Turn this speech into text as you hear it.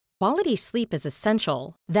Quality sleep is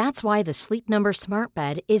essential. That's why the Sleep Number Smart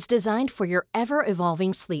Bed is designed for your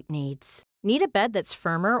ever-evolving sleep needs. Need a bed that's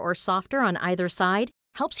firmer or softer on either side?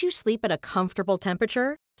 Helps you sleep at a comfortable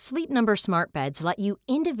temperature? Sleep Number Smart Beds let you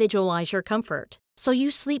individualize your comfort, so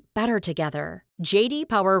you sleep better together. J.D.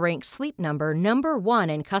 Power ranks Sleep Number number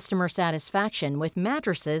one in customer satisfaction with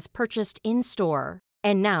mattresses purchased in-store.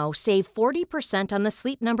 And now, save 40% on the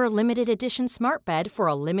Sleep Number Limited Edition Smart Bed for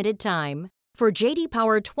a limited time. For J.D.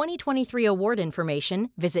 Power 2023 award information,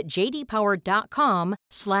 visit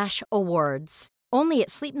jdpower.com/awards. Only at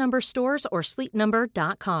Sleep Number stores or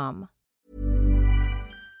sleepnumber.com.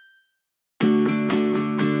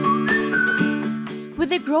 With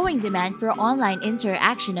the growing demand for online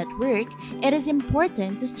interaction at work, it is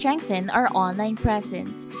important to strengthen our online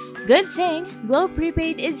presence. Good thing, Globe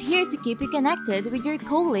Prepaid is here to keep you connected with your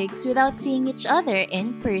colleagues without seeing each other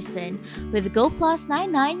in person. With Go Plus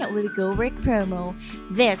 99 with Go Work promo.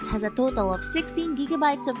 This has a total of 16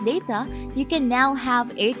 gigabytes of data. You can now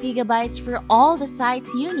have 8 gigabytes for all the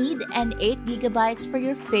sites you need and 8 gigabytes for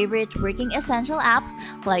your favorite working essential apps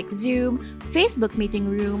like Zoom, Facebook Meeting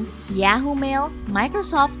Room, Yahoo Mail,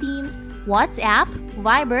 Microsoft Teams, WhatsApp,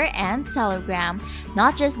 Viber, and Telegram.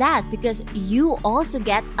 Not just that, because you also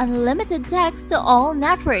get unlimited text to all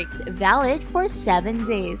networks, valid for 7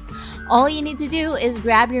 days. All you need to do is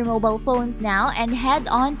grab your mobile phones now and head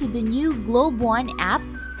on to the new Globe One app,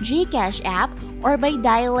 GCash app, or by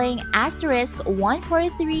dialing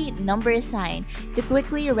 *143 $ to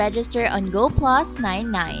quickly register on Go Plus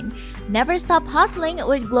 99. Never stop hustling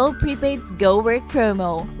with Globe Prepaid's Go Work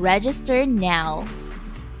promo. Register now.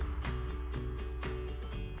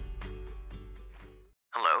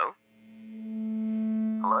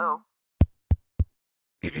 Hello?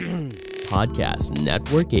 Podcast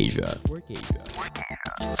Network Asia.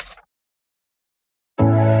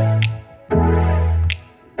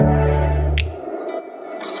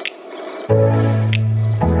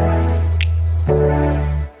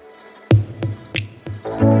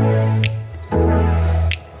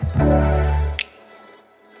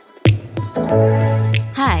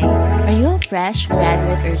 Hi, are you a fresh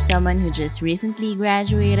graduate or someone who just recently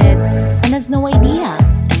graduated and has no idea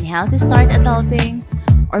on how to start adulting?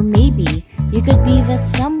 Or maybe you could be that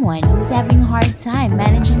someone who's having a hard time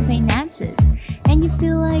managing finances and you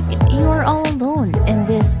feel like you're all alone in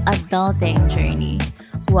this adulting journey.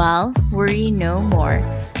 Well, worry no more.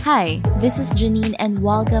 Hi, this is Janine and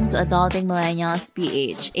welcome to Adulting Millennials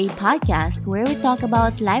PH, a podcast where we talk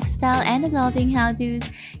about lifestyle and adulting how-tos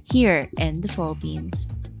here in the Philippines.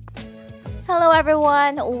 Hello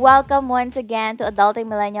everyone! Welcome once again to Adulting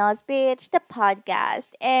Millennials PH, the podcast.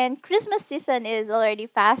 And Christmas season is already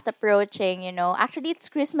fast approaching, Actually, it's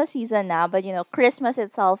Christmas season now, but Christmas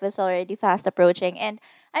itself is already fast approaching. And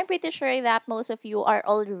I'm pretty sure that most of you are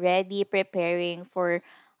already preparing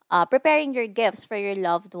your gifts for your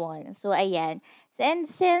loved ones. So, ayan. And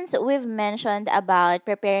since we've mentioned about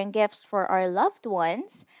preparing gifts for our loved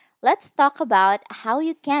ones, let's talk about how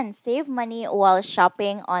you can save money while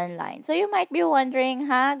shopping online. So, you might be wondering,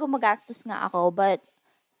 gumagastos nga ako, but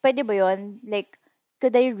pwede ba yun? Like,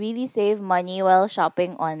 could I really save money while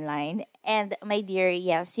shopping online? And my dear,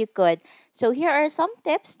 yes, you could. So, here are some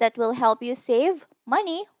tips that will help you save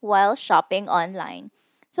money while shopping online.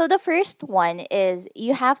 So the first one is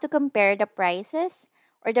you have to compare the prices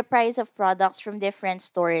or the price of products from different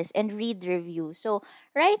stores and read reviews. So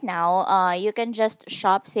right now, you can just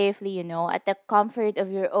shop safely, at the comfort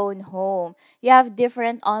of your own home. You have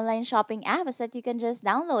different online shopping apps that you can just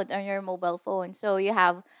download on your mobile phone. So you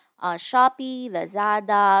have Shopee,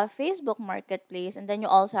 Lazada, Facebook Marketplace, and then you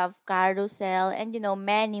also have Carousel and,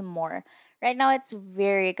 many more. Right now, it's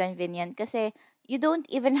very convenient kasi you don't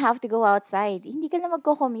even have to go outside. Hindi ka na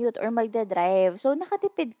magko-commute or magdadrive. So,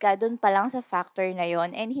 nakatipid ka dun pa lang sa factor na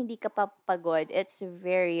yon and hindi ka pa pagod. It's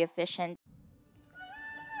very efficient.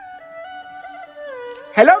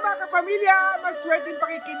 Hello mga kapamilya! Maswerteng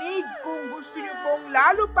pakikinig. Kung gusto niyo pong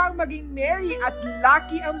lalo pang maging merry at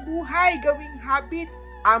lucky ang buhay, gawing habit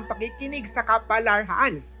ang pakikinig sa Kapalar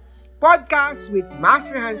Hans podcast with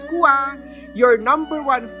Master Hans Kua, your number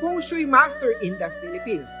one feng shui master in the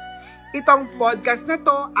Philippines. Itong podcast na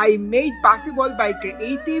to ay made possible by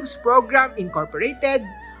Creatives Program Incorporated,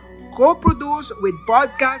 co-produced with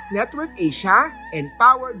Podcast Network Asia, and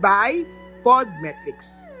powered by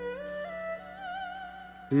Podmetrics.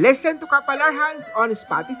 Listen to Kapalar Hans on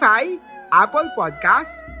Spotify, Apple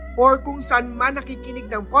Podcasts, or kung saan man nakikinig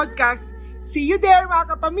ng podcast. See you there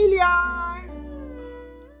mga kapamilya!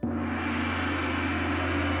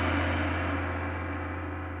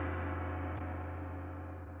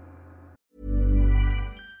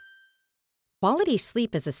 Quality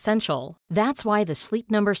sleep is essential. That's why the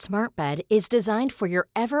Sleep Number Smart Bed is designed for your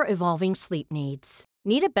ever-evolving sleep needs.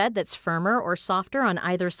 Need a bed that's firmer or softer on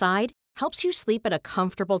either side? Helps you sleep at a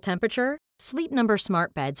comfortable temperature? Sleep Number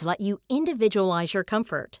Smart Beds let you individualize your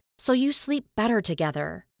comfort, so you sleep better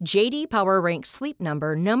together. JD Power ranks Sleep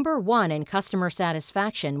Number number 1 in customer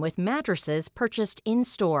satisfaction with mattresses purchased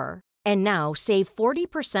in-store. And now, save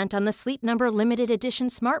 40% on the Sleep Number Limited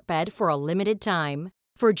Edition Smart Bed for a limited time.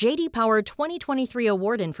 For JD Power 2023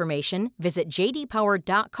 award information, visit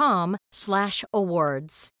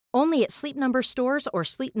jdpower.com/awards. Only at Sleep Number stores or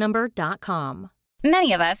sleepnumber.com.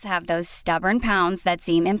 Many of us have those stubborn pounds that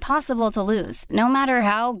seem impossible to lose, no matter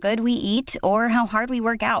how good we eat or how hard we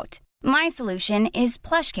work out. My solution is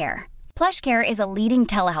PlushCare. PlushCare is a leading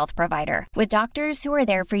telehealth provider with doctors who are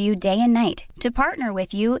there for you day and night to partner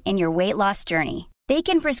with you in your weight loss journey. They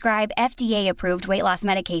can prescribe FDA-approved weight loss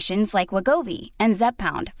medications like Wegovy and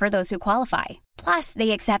Zepbound for those who qualify. Plus,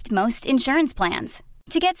 they accept most insurance plans.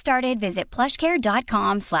 To get started, visit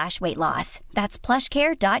plushcare.com/weightloss. That's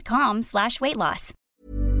plushcare.com/weightloss.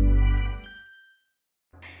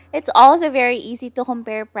 It's also very easy to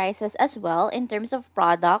compare prices as well in terms of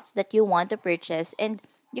products that you want to purchase, and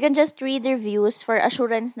you can just read reviews for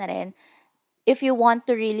assurance na rin if you want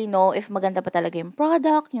to really know if maganda pa talaga yung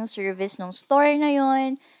product, yung service ng store na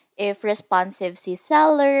yun, if responsive si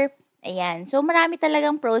seller. Ayan. So, marami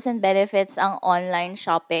talagang pros and benefits ang online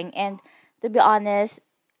shopping, and to be honest,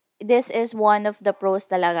 this is one of the pros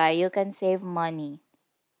talaga. You can save money.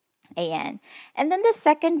 Ayan. And then the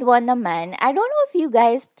second one naman, I don't know if you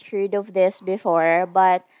guys heard of this before,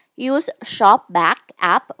 but use ShopBack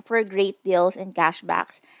app for great deals and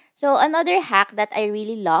cashbacks. So another hack that I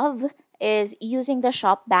really love is using the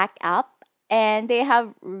ShopBack app, and they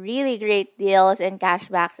have really great deals and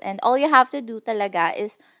cashbacks, and all you have to do talaga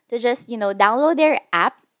is to just, download their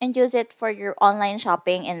app and use it for your online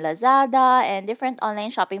shopping in Lazada and different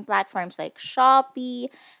online shopping platforms like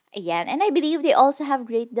Shopee. Ayan. And I believe they also have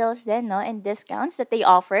great deals then, no, and discounts that they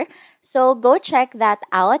offer. So, go check that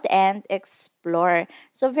out and explore.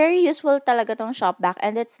 So, very useful talaga tong ShopBack,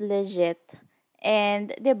 and it's legit.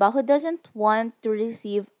 And, diba, who doesn't want to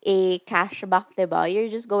receive a cashback, diba? You're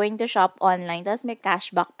just going to shop online, tapos may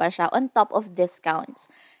cashback pa siya on top of discounts,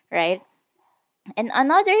 right? And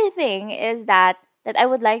another thing is that I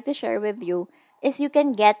would like to share with you is you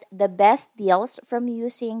can get the best deals from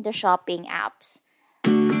using the shopping apps.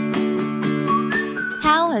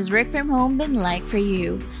 How has work from home been like for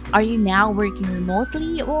you? Are you now working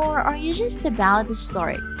remotely, or are you just about to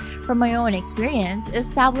start? From my own experience,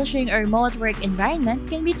 establishing a remote work environment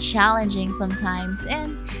can be challenging sometimes,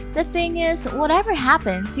 and the thing is, whatever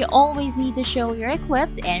happens, you always need to show you're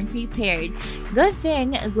equipped and prepared. Good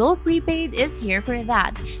thing Globe Prepaid is here for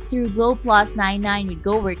that. Through Globe Plus 99 with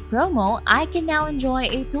GoWork promo, I can now enjoy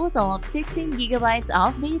a total of 16 gigabytes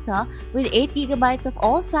of data with 8 gigabytes of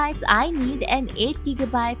all sites I need and 8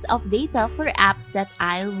 gigabytes of data for apps that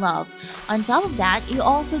I love. On top of that, you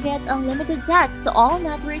also get unlimited text to all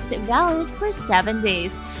networks valid for 7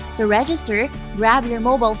 days. To register, grab your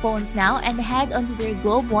mobile phones now and head onto their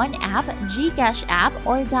Globe One app, GCash app,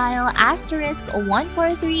 or dial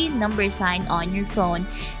 *143 number sign on your phone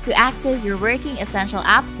to access your working essential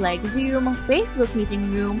apps like Zoom, Facebook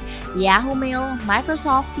Meeting Room, Yahoo Mail,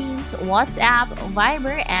 Microsoft Teams, WhatsApp,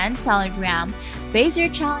 Viber, and Telegram. Face your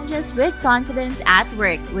challenges with confidence at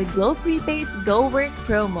work with Globe Prepaid's GoWork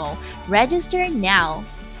promo. Register now!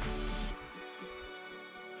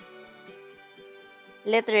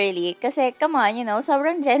 Literally. Kasi, come on,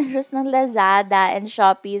 sobrang generous ng Lazada and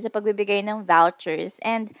Shopee sa pagbibigay ng vouchers.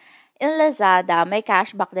 And in Lazada, may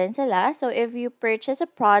cashback din sila. So, if you purchase a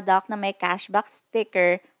product na may cashback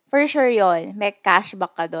sticker, for sure yon, may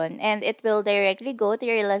cashback ka dun. And it will directly go to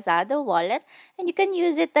your Lazada wallet. And you can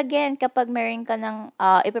use it again kapag meron ka ng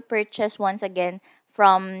ipapurchase once again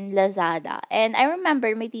from Lazada. And I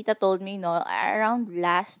remember my tita told me, around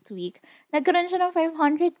last week, nagkaroon siya ng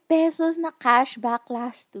 500 pesos na cashback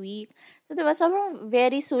last week. So, diba, sobrang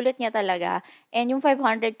very sulit niya talaga. And yung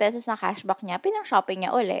 500 pesos na cashback niya, pinang-shopping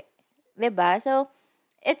niya uli. Diba? So,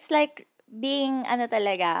 it's like being,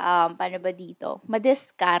 paano ba dito?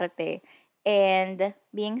 Madiskarte. And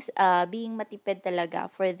being matipid talaga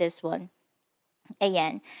for this one.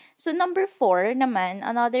 Ayan. So, number 4 naman,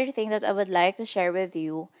 another thing that I would like to share with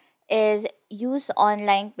you is use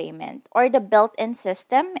online payment or the built-in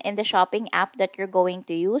system in the shopping app that you're going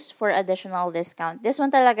to use for additional discount. This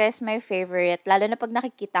one talaga is my favorite, lalo na pag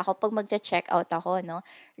nakikita ko pag magcha-check out ako, no?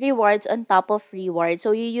 Rewards on top of rewards.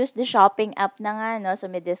 So, you use the shopping app na nga, no? So,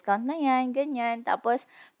 may discount na yan, ganyan. Tapos,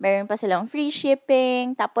 meron pa silang free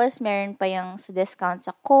shipping. Tapos, meron pa yung discount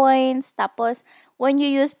sa coins. Tapos, when you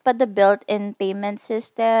use pa the built-in payment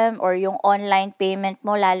system or yung online payment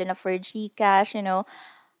mo, lalo na for GCash,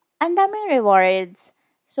 ang daming rewards.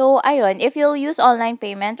 So, ayun, if you'll use online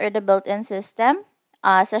payment or the built-in system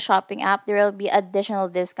sa shopping app, there will be additional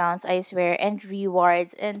discounts, I swear, and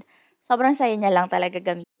rewards. And sobrang saya niya lang talaga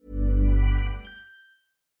gamitin.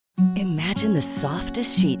 Imagine the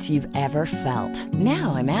softest sheets you've ever felt.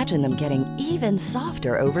 Now imagine them getting even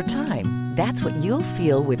softer over time. That's what you'll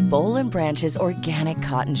feel with Boll & Branch's organic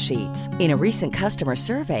cotton sheets. In a recent customer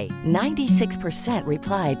survey, 96%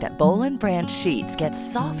 replied that Boll & Branch sheets get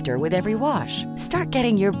softer with every wash. Start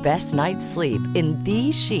getting your best night's sleep in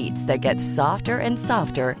these sheets that get softer and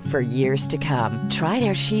softer for years to come. Try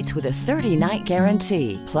their sheets with a 30-night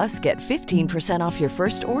guarantee. Plus, get 15% off your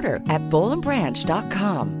first order at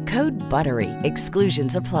bollandbranch.com. Code BUTTERY.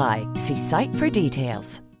 Exclusions apply. See site for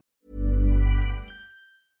details.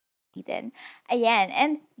 Ayan.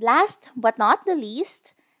 And last but not the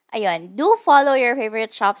least, do follow your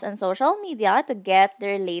favorite shops on social media to get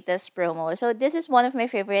their latest promo. So, this is one of my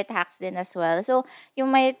favorite hacks din as well. So, you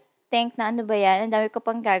might think na ano ba yan? Ang dami ko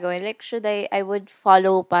pang gagawin. Like, I would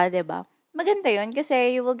follow pa, diba? Maganda yun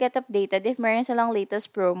kasi you will get updated if meron silang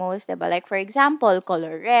latest promos, diba? Like, for example,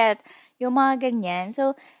 Colorette, yung mga ganyan.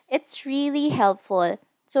 So, it's really helpful.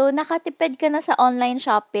 So, nakatipid ka na sa online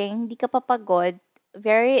shopping, hindi ka papagod,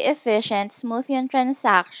 very efficient, smooth yung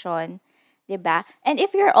transaction, diba? And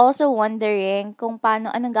if you're also wondering kung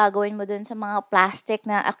anong gagawin mo dun sa mga plastic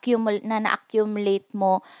na na-accumulate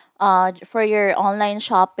mo for your online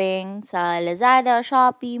shopping sa Lazada,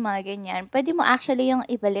 Shopee, mga ganyan, pwede mo actually yung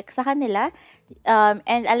ibalik sa kanila.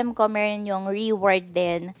 And alam ko, meron yung reward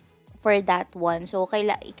din for that one. So,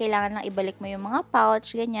 kailangan lang ibalik mo yung mga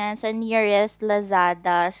pouch, ganyan, sa nearest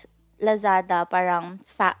Lazada, parang,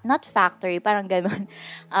 not factory, parang ganun,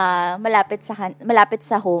 malapit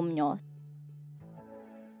sa home nyo.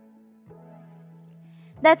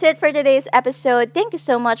 That's it for today's episode. Thank you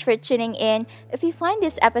so much for tuning in. If you find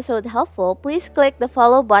this episode helpful, please click the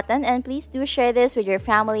follow button and please do share this with your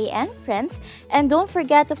family and friends. And don't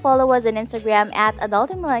forget to follow us on Instagram at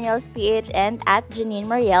AdultingMillennialsPH and at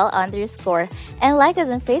JanineMariel_. And like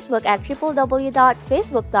us on Facebook at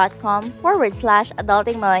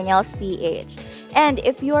www.facebook.com/AdultingMillennialsPH. And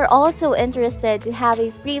if you are also interested to have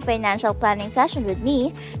a free financial planning session with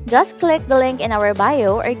me, just click the link in our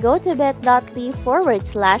bio or go to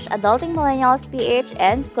bit.ly/AdultingMillennialsPH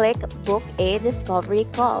and click Book a Discovery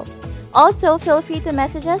Call. Also, feel free to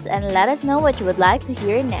message us and let us know what you would like to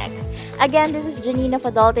hear next. Again, this is Janine of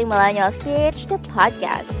Adulting Millennials PH, the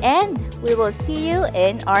podcast, and we will see you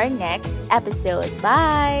in our next episode.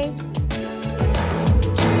 Bye!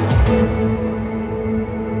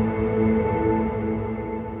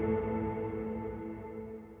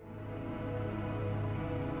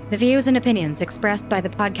 The views and opinions expressed by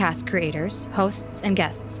the podcast creators, hosts, and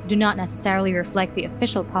guests do not necessarily reflect the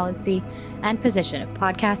official policy and position of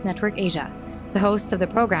Podcast Network Asia, the hosts of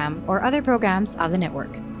the program, or other programs of the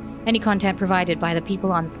network. Any content provided by the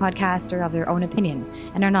people on the podcast are of their own opinion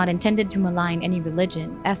and are not intended to malign any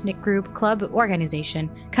religion, ethnic group, club,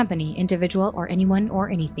 organization, company, individual, or anyone or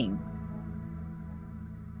anything.